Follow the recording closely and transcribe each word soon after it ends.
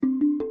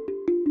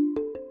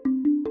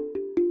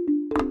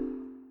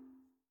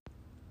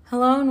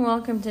Hello and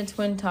welcome to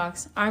Twin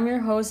Talks. I'm your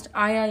host,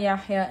 Aya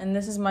Yahya, and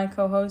this is my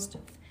co-host,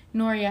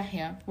 Noor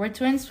Yahya. We're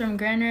twins from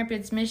Grand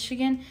Rapids,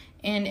 Michigan,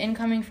 and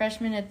incoming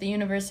freshmen at the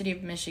University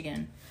of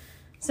Michigan.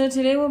 So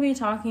today we'll be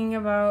talking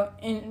about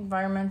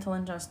environmental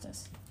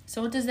injustice.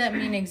 So what does that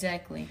mean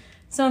exactly?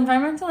 So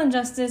environmental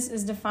injustice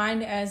is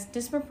defined as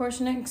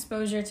disproportionate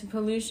exposure to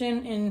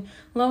pollution in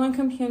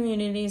low-income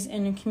communities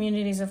and in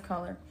communities of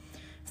color.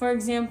 For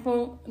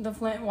example, the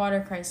Flint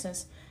water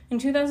crisis. In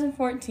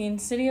 2014,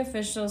 city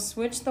officials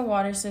switched the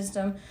water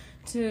system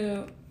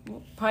to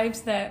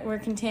pipes that were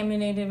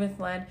contaminated with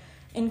lead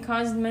and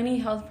caused many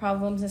health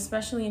problems,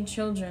 especially in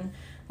children,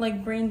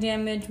 like brain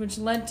damage, which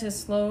led to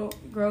slow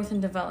growth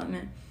and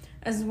development,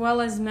 as well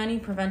as many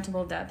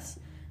preventable deaths.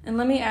 And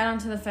let me add on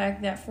to the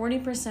fact that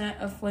 40%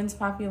 of Flint's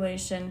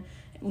population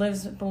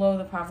lives below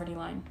the poverty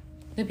line.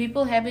 The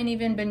people haven't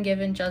even been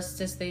given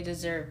justice they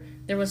deserve.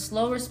 There was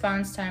slow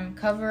response time,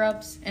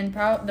 cover-ups, and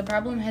the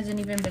problem hasn't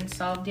even been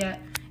solved yet,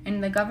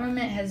 and the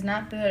government has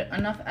not put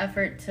enough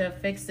effort to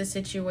fix the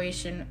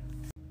situation.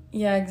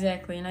 Yeah,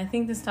 exactly, and I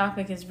think this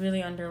topic is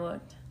really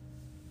underlooked.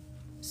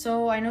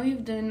 So I know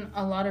you've done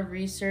a lot of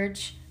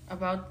research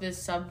about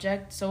this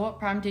subject, so what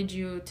prompted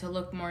you to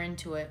look more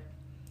into it?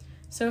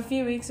 So a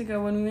few weeks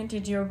ago when we went to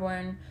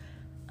Dearborn,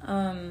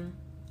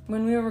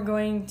 when we were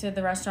going to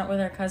the restaurant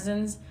with our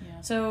cousins,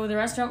 so the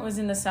restaurant was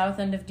in the south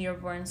end of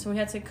Dearborn, so we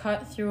had to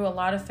cut through a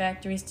lot of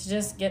factories to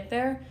just get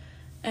there.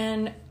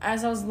 And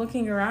as I was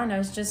looking around, I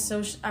was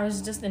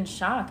just in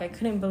shock. I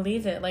couldn't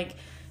believe it. Like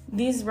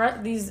these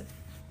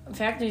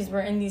factories were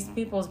in these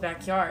people's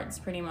backyards,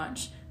 pretty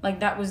much. Like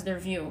that was their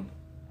view.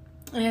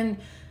 And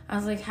I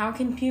was like,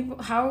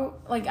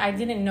 I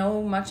didn't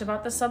know much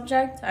about the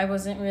subject. I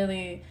wasn't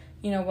really,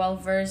 well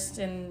versed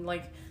in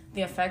like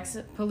the effects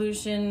of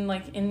pollution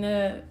like in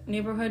the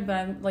neighborhood, but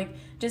I'm like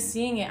just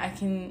seeing it, I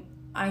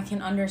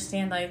can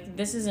understand like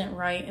this isn't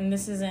right and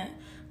this isn't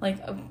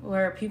like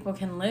where people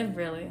can live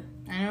really.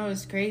 I know,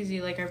 it's crazy.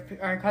 Like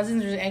our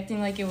cousins were acting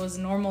like it was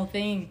a normal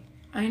thing.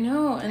 I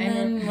know, and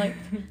then like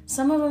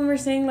some of them were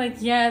saying like,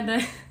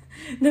 yeah,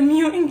 the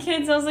mutant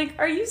kids. I was like,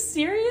 are you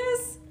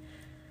serious?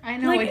 I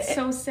know, like, it's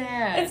so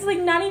sad. It's like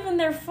not even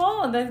their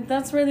fault.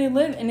 That's where they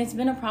live, and it's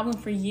been a problem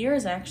for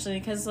years actually.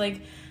 Because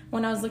like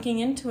when I was looking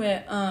into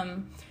it,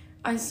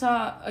 I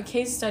saw a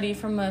case study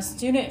from a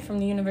student from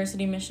the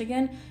University of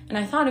Michigan, and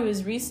I thought it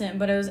was recent,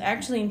 but it was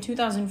actually in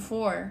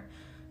 2004.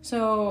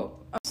 So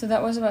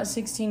that was about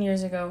 16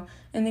 years ago.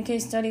 And the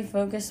case study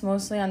focused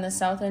mostly on the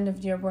south end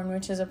of Dearborn,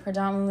 which is a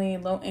predominantly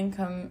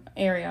low-income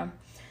area.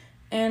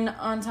 And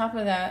on top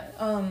of that,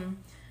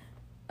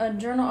 a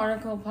journal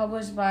article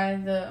published by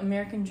the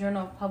American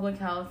Journal of Public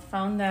Health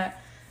found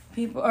that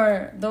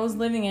those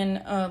living in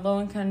a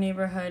low-income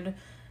neighborhood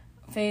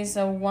face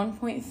a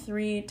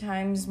 1.3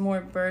 times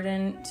more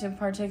burden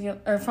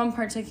from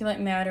particulate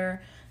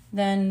matter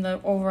than the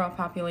overall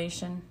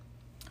population.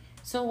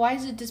 So why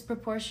is it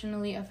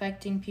disproportionately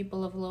affecting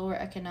people of lower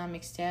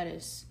economic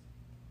status?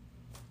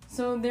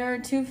 So there are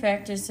two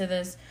factors to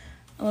this: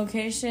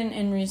 location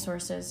and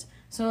resources.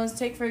 So let's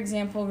take, for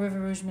example, River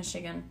Rouge,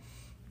 Michigan.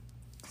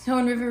 So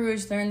in River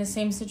Rouge, they're in the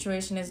same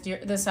situation as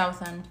the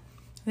South End.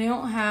 They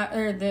don't have,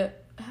 or the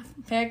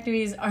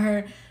factories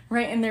are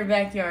right in their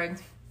backyard,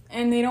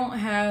 and they don't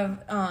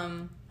have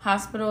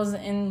hospitals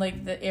in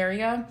like the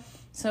area,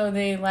 so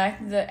they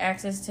lack the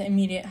access to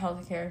immediate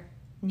health care.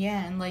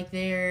 Yeah, and like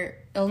their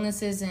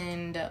illnesses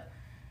and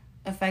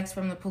effects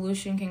from the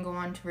pollution can go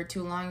on for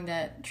too long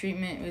that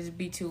treatment would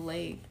be too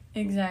late.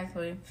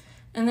 Exactly.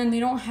 And then they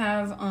don't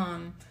have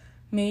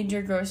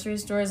major grocery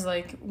stores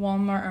like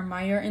Walmart or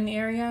Meijer in the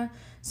area,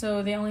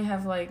 so they only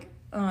have like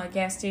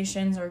gas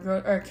stations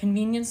or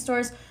convenience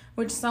stores,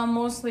 which sell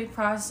mostly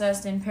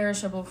processed and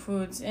perishable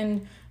foods.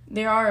 And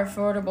they are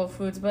affordable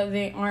foods, but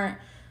they aren't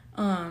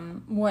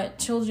what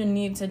children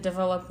need to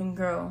develop and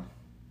grow.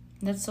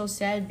 That's so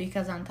sad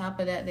because on top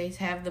of that, they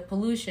have the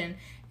pollution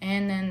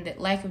and then the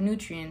lack of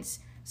nutrients.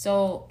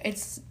 So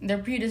they're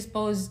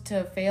predisposed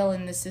to fail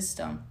in the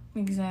system.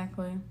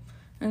 Exactly.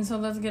 And so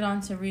let's get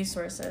on to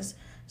resources.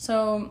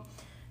 So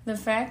the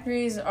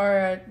factories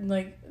are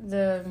like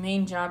the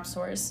main job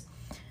source.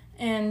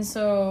 And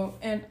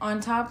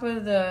on top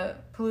of the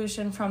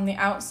pollution from the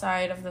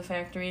outside of the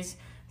factories,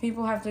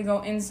 people have to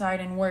go inside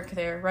and work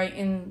there, right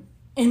in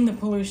the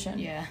pollution.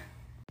 Yeah.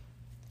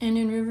 And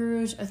in River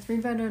Rouge, a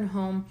 3-bedroom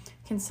home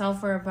can sell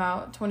for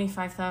about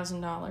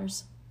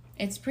 $25,000.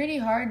 It's a pretty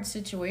hard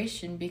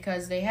situation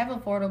because they have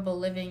affordable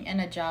living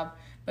and a job,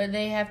 but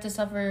they have to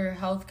suffer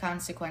health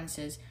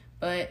consequences.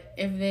 But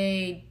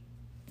they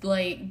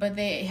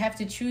have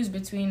to choose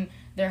between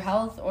their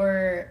health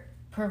or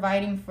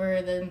providing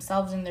for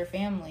themselves and their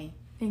family.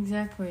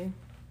 Exactly.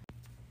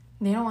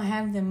 They don't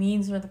have the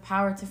means or the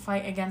power to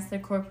fight against the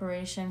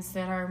corporations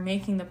that are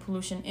making the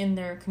pollution in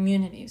their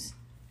communities.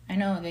 I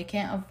know, they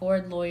can't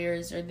afford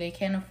lawyers or they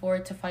can't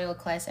afford to file a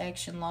class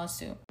action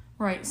lawsuit.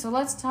 Right, so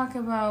let's talk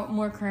about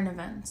more current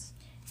events.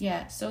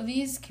 Yeah, so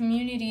these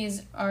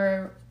communities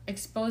are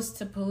exposed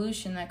to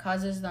pollution that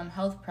causes them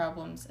health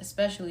problems,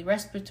 especially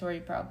respiratory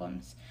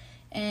problems.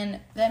 And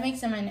that makes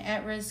them an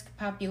at-risk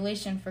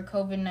population for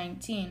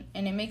COVID-19,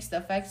 and it makes the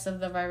effects of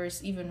the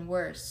virus even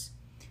worse.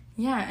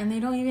 Yeah, and they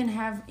don't even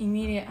have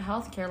immediate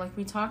health care like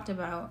we talked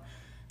about.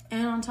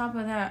 And on top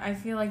of that, I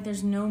feel like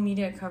there's no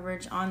media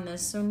coverage on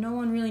this, so no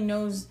one really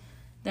knows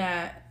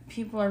that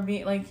people are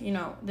being, like, you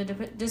know, the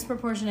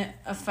disproportionate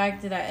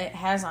effect that it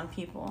has on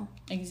people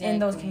in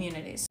those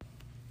communities.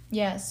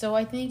 Yeah, so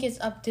I think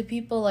it's up to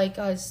people like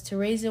us to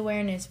raise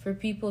awareness for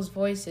people's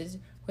voices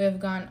who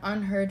have gone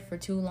unheard for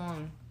too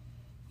long.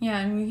 Yeah,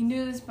 and we can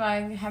do this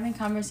by having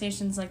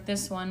conversations like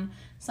this one,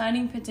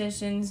 signing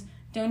petitions,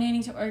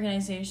 donating to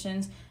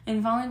organizations,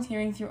 and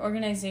volunteering through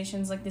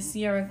organizations like the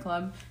Sierra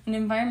Club, an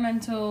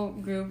environmental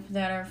group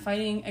that are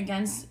fighting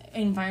against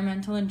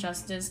environmental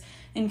injustice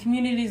in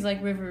communities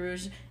like River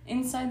Rouge,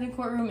 inside the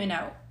courtroom and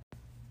out.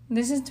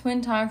 This is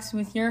Twin Talks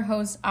with your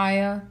hosts,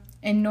 Aya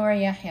and Nora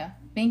Yahya.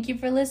 Thank you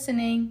for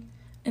listening.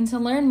 And to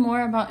learn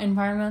more about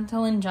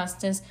environmental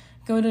injustice,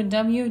 go to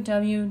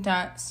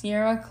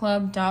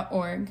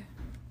www.sierraclub.org.